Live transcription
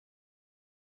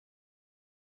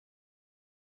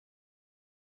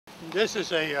This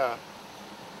is a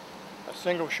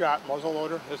single shot muzzle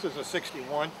loader. This is a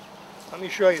 61. Let me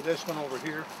show you this one over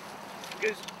here.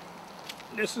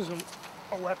 This is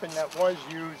a weapon that was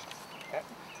used.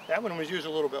 That one was used a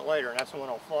little bit later, and that's the one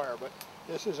I'll fire. But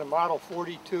this is a Model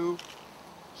 42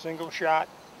 single shot,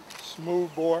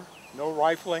 smooth bore, no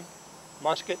rifling,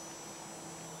 musket.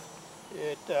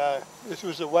 This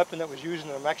was a weapon that was used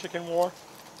in the Mexican War.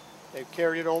 They've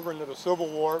carried it over into the Civil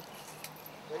War.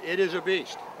 It is a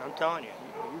beast, I'm telling you.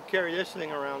 You carry this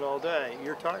thing around all day,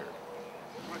 you're tired.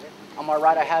 On my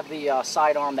right I have the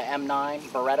sidearm, the M9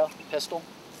 Beretta pistol.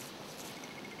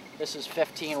 This is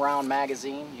 15 round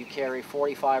magazine. You carry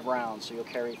 45 rounds, so you'll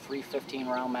carry 3 15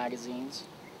 round magazines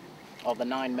of the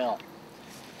 9mm.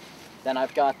 Then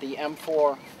I've got the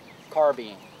M4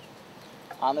 carbine.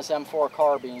 On this M4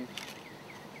 carbine,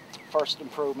 first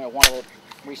improvement, one of the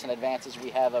recent advances, we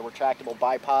have a retractable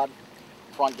bipod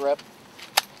front grip.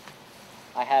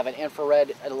 I have an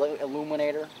infrared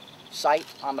illuminator sight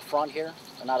on the front here,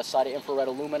 not a sight, an infrared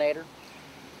illuminator.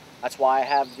 That's why I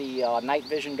have the night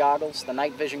vision goggles. The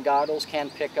night vision goggles can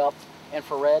pick up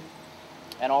infrared,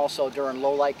 and also during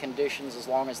low light conditions, as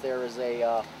long as there is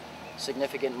a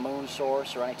significant moon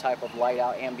source or any type of light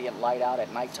out, ambient light out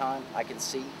at nighttime, I can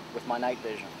see with my night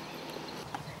vision.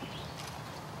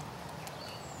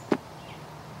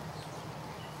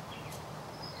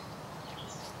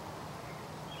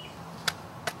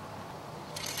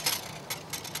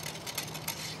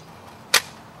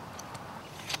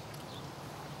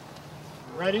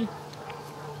 Ready?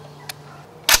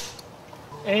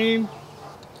 Aim.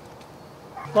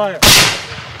 Fire.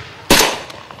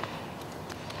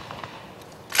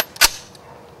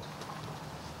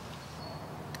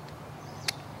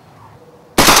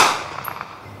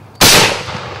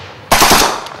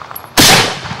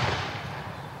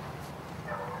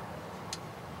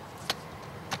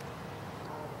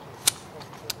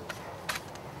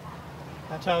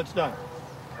 That's how it's done.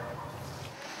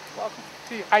 Welcome.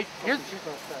 See, I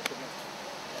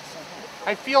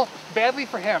feel badly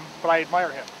for him, but I admire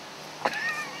him.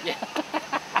 Yeah.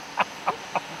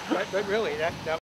 but really, that